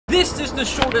This is the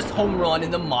shortest home run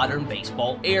in the modern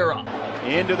baseball era.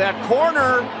 Into that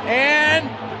corner, and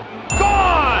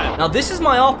gone! Now this is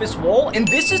my office wall, and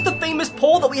this is the famous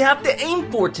pole that we have to aim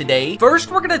for today.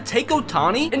 First, we're gonna take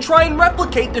Ohtani and try and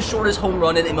replicate the shortest home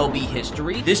run in MLB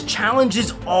history. This challenge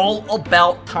is all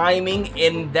about timing,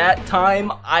 and that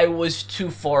time, I was too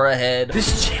far ahead.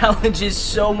 This challenge is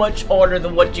so much harder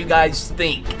than what you guys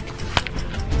think.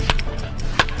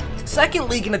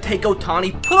 Secondly, gonna take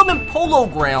Ohtani, put him in polo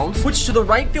grounds, which to the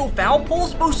right field foul pole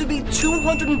is supposed to be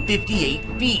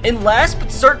 258 feet. And last but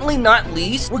certainly not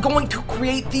least, we're going to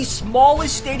create the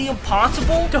smallest stadium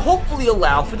possible to hopefully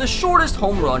allow for the shortest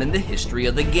home run in the history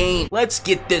of the game. Let's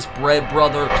get this bread,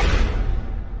 brother.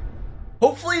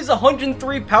 Hopefully his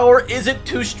 103 power isn't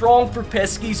too strong for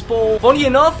Pesky's pole. Funny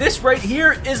enough, this right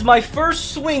here is my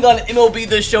first swing on MLB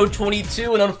The Show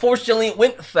 22, and unfortunately it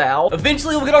went foul.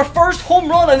 Eventually we'll get our first home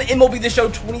run on MLB The Show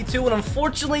 22, and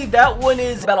unfortunately that one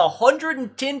is about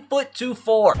 110 foot too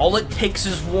far. All it takes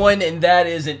is one, and that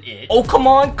isn't it. Oh, come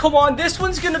on, come on. This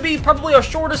one's gonna be probably our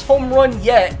shortest home run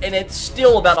yet, and it's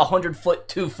still about 100 foot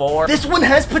too far. This one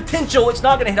has potential. It's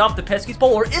not gonna hit off the Pesky's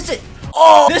pole, or is it?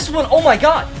 Oh, this one, oh my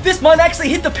god, this might actually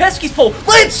hit the Pesky's pole.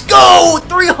 Let's go!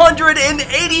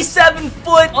 387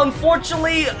 foot.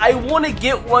 Unfortunately, I want to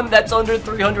get one that's under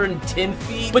 310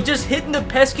 feet, but just hitting the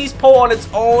Pesky's pole on its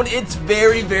own, it's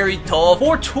very, very tough.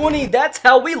 420, that's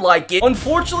how we like it.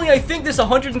 Unfortunately, I think this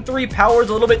 103 power is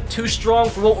a little bit too strong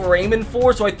for what we're aiming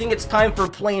for, so I think it's time for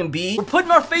plan B. We're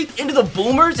putting our faith into the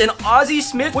Boomers and Ozzie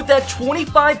Smith with that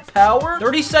 25 power.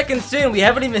 30 seconds in, we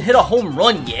haven't even hit a home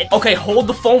run yet. Okay, hold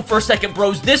the phone for a second,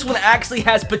 bros. This one actually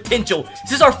has potential.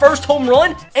 Is this our first home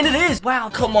run? And it is. Wow,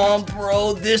 come on,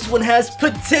 bro. This one has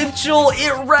potential.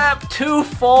 It wrapped too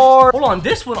far. Hold on,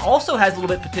 this one also has a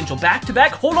little bit potential. Back to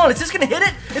back. Hold on, is this gonna hit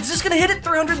it? Is this gonna hit it?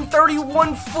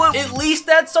 331 foot. At least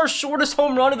that's our shortest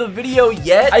home run of the video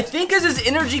yet. I think as his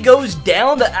energy goes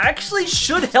down, that actually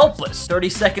should help us. 30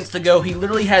 seconds to go. He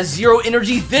literally has zero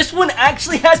energy. This one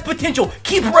actually has potential.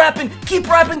 Keep rapping. Keep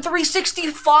rapping.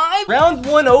 365. Round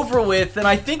one over with, and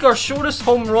I think our shortest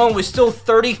home run was still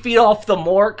 30 feet off the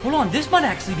mark. Hold on, this might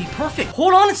actually be perfect.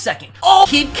 Hold on a second. Oh,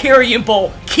 keep carrying,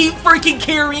 ball. Keep freaking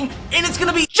carrying, and it's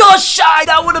gonna be just shy.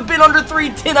 That would have been under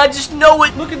 310. I just know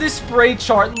it. Look at this spray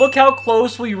chart. Look how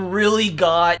close we really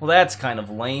got. Well, that's kind of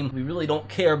lame. We really don't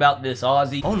care about this,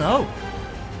 Ozzie. Oh, no.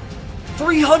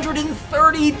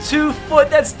 332 foot.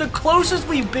 That's the closest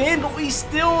we've been, but we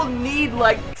still need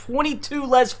like 22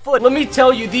 less foot. Let me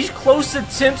tell you, these close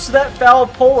attempts to that foul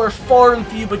pole are far and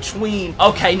few between.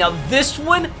 Okay, now this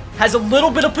one has a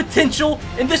little bit of potential,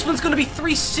 and this one's gonna be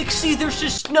 360. There's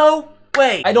just no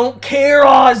way. I don't care,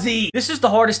 Ozzie. This is the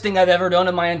hardest thing I've ever done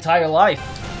in my entire life.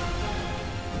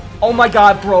 Oh my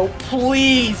god, bro,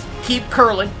 please. Keep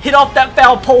curling. Hit off that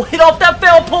foul pole. Hit off that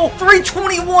foul pole.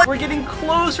 321. We're getting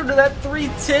closer to that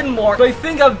 310 mark. But I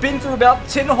think I've been through about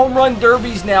 10 home run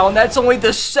derbies now, and that's only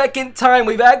the second time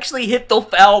we've actually hit the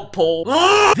foul pole.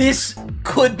 This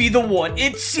could be the one.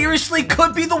 It seriously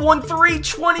could be the one.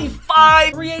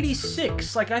 325.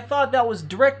 386. Like, I thought that was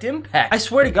direct impact. I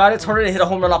swear to God, it's harder to hit a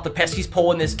home run off the Pesky's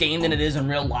pole in this game than it is in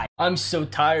real life. I'm so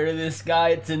tired of this guy.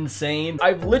 It's insane.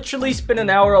 I've literally spent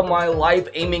an hour of my life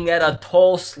aiming at a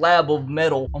tall slab of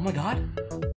metal. Oh my god.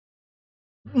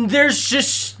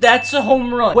 That's a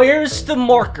home run. Where's the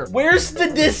marker? Where's the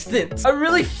distance? I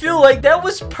really feel like that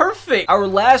was perfect. Our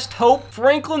last hope,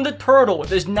 Franklin the Turtle, with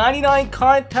his 99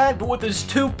 contact, but with his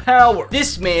 2 power.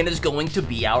 This man is going to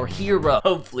be our hero.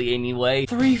 Hopefully, anyway.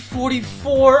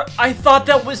 344. I thought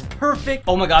that was perfect.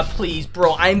 Oh my god, please,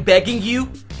 bro. I'm begging you.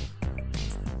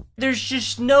 There's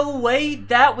just no way.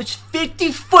 That was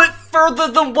 50 foot further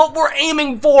than what we're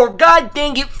aiming for. God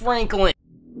dang it, Franklin.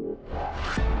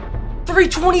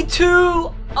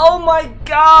 322. Oh my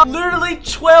god. Literally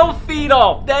 12 feet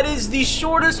off. That is the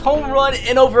shortest home run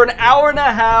in over an hour and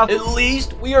a half. At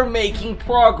least we are making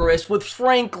progress with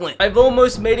Franklin. I've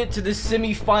almost made it to the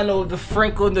semifinal of the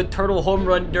Franklin the Turtle Home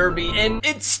Run Derby, and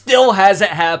it still hasn't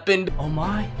happened. Oh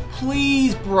my.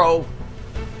 Please, bro.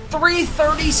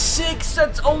 336,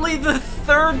 that's only the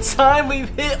 3rd time we've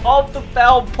hit off the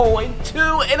foul pole in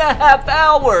 2.5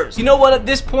 hours. You know what, at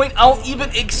this point, I'll even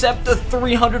accept the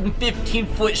 315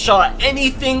 foot shot.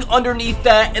 Anything underneath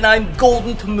that, and I'm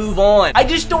golden to move on. I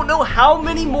just don't know how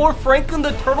many more Franklin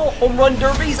the Turtle home run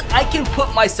derbies I can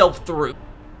put myself through.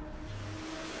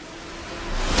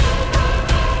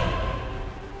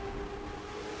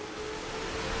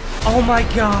 Oh my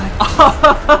god.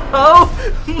 Oh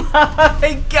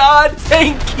my god.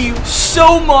 Thank you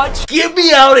so much. Get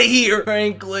me out of here.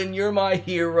 Franklin, you're my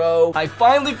hero. I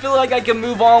finally feel like I can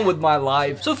move on with my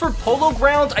life. So for Polo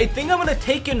Grounds, I think I'm gonna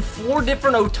take in 4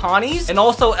 different Ohtanis and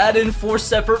also add in 4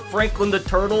 separate Franklin the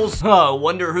Turtles.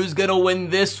 Wonder who's gonna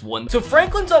win this one. So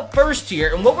Franklin's up first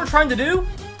here, and what we're trying to do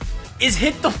is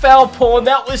hit the foul pole, and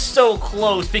that was so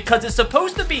close because it's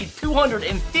supposed to be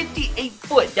 258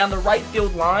 foot down the right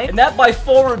field line, and that by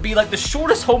far would be like the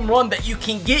shortest home run that you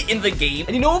can get in the game.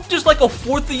 And you know, if just like a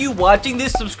 4th of you watching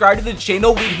this subscribe to the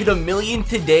channel, we'd hit 1 million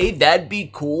today, that'd be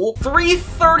cool.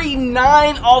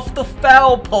 339 off the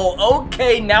foul pole.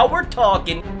 Okay, now we're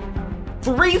talking.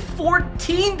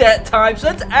 314 that time, so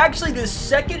that's actually the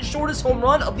 2nd shortest home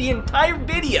run of the entire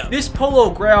video. This Polo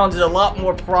Grounds is a lot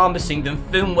more promising than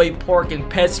Fenway Park and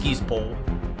Pesky's Bowl.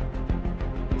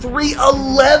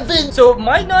 311! So it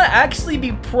might not actually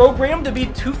be programmed to be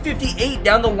 258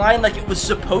 down the line like it was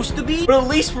supposed to be, but at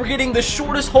least we're getting the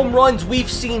shortest home runs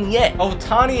we've seen yet.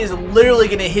 Ohtani is literally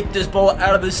gonna hit this ball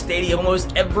out of the stadium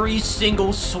almost every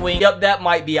single swing. Yep, that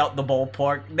might be out the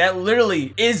ballpark. That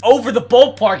literally is over the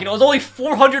ballpark, and it was only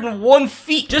 401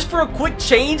 feet. Just for a quick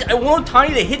change, I want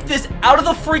Ohtani to hit this out of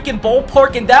the freaking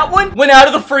ballpark, and that one went out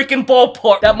of the freaking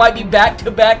ballpark. That might be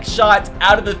back-to-back shots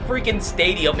out of the freaking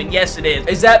stadium, and yes, it is.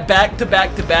 Is that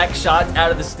back-to-back-to-back shots out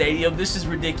of the stadium? This is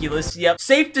ridiculous. Yep.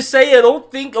 Safe to say, I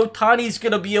don't think Ohtani's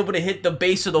gonna be able to hit the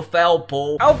base of the foul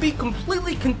pole. I'll be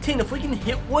completely content if we can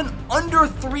hit one under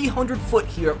 300 foot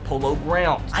here at Polo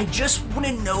Grounds. I just want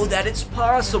to know that it's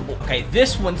possible. Okay,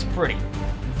 this one's pretty.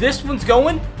 This one's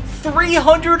going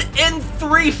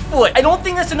 303 foot. I don't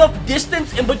think that's enough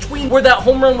distance in between where that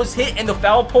home run was hit and the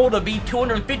foul pole to be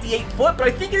 258 foot, but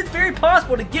I think it's very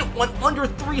possible to get one under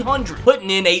 300. Putting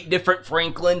in 8 different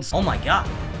Franklins. Oh my god.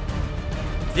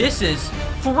 This is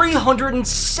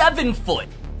 307 foot.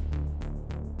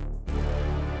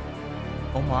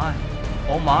 Oh my.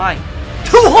 Oh my.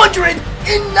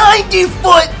 290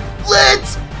 foot.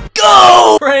 Let's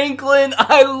go! Franklin,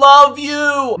 I love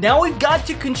you! Now we've got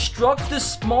to construct the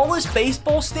smallest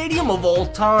baseball stadium of all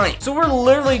time. So we're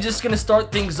literally just gonna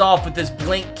start things off with this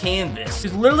blank canvas.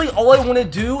 Because literally all I want to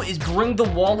do is bring the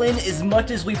wall in as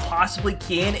much as we possibly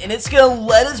can, and it's gonna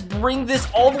let us bring this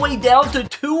all the way down to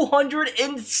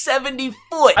 270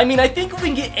 foot. I mean, I think if we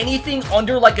can get anything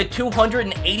under like a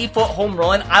 280 foot home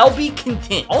run, I'll be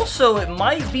content. Also, it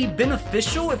might be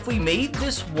beneficial if we made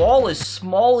this wall as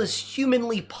small as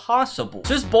humanly possible.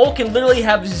 So this ball can literally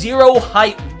have 0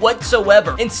 height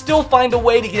whatsoever and still find a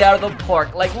way to get out of the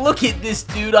park. Like, look at this,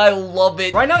 dude. I love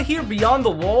it. Right out here beyond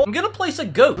the wall, I'm gonna place a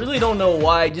goat. Really don't know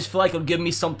why. I just feel like it'll give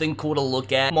me something cool to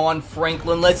look at. Come on,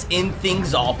 Franklin. Let's end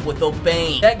things off with a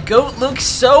bang. That goat looks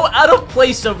so out of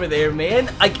place over there, man.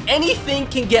 Like, anything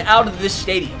can get out of this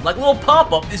stadium. Like a little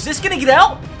pop-up. Is this gonna get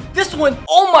out? This one,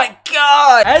 oh my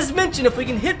god! As mentioned, if we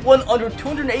can hit one under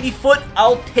 280 foot,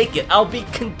 I'll take it. I'll be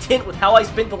content with how I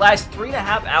spent the last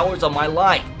 3.5 hours on my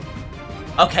life.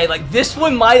 Okay, like this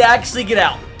one might actually get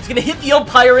out. It's gonna hit the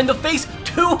umpire in the face.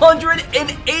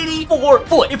 284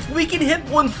 foot. If we can hit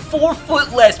one 4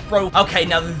 foot less, bro. Okay,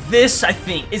 now this, I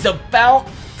think, is about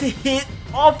to hit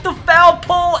off the foul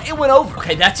pole. It went over.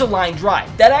 Okay, that's a line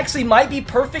drive. That actually might be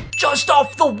perfect just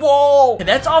off the wall. Okay,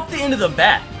 that's off the end of the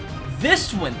bat.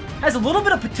 This one has a little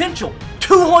bit of potential.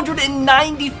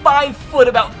 295 foot,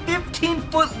 about 15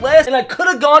 foot less, and I could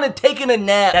have gone and taken a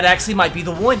nap. That actually might be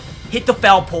the one. Hit the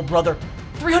foul pole, brother.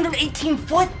 318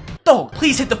 foot? Dog,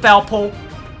 please hit the foul pole.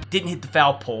 Didn't hit the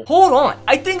foul pole. Hold on.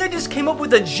 I think I just came up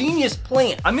with a genius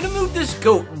plan. I'm gonna move this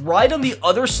goat right on the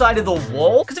other side of the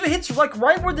wall, because if it hits like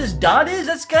right where this dot is,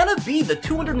 that's gotta be the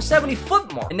 270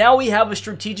 foot mark. And now we have a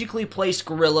strategically placed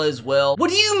gorilla as well. What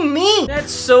do you mean?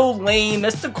 That's so lame.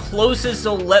 That's the closest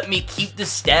they'll let me keep the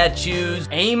statues.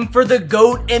 Aim for the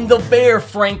goat and the bear,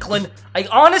 Franklin.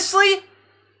 Honestly,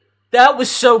 that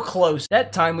was so close.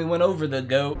 That time we went over the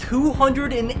goat.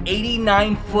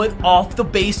 289 foot off the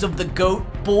base of the goat.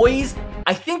 Boys,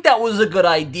 I think that was a good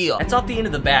idea. That's off the end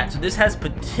of the bat, so this has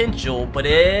potential, but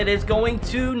it is going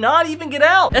to not even get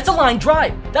out. That's a line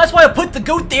drive. That's why I put the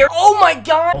goat there. Oh my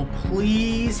god. Oh,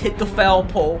 please hit the foul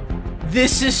pole.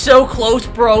 This is so close,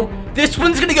 bro. This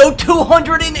one's gonna go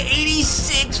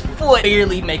 286 foot.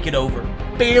 Barely make it over.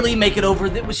 Barely make it over.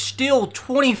 That was still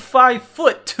 25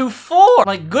 foot too far.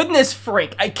 My goodness,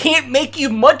 Frank, I can't make you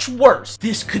much worse.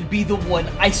 This could be the one,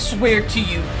 I swear to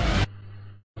you.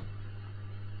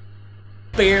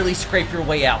 Barely scrape your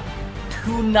way out.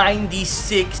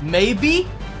 296, maybe?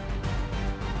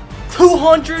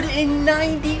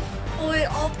 290 foot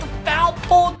off the foul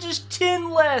pole, just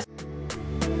 10 less.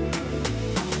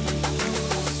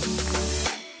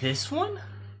 This one?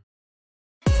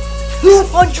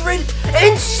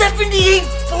 278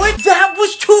 foot? That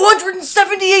was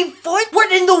 278 foot?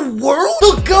 What in the world?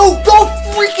 The GOAT! The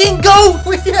freaking GOAT!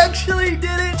 We actually did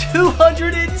it!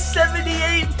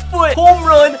 278 foot home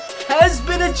run has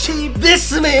been achieved.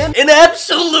 This man, an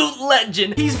absolute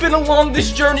legend. He's been along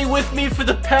this journey with me for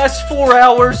the past 4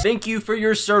 hours. Thank you for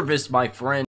your service, my friend.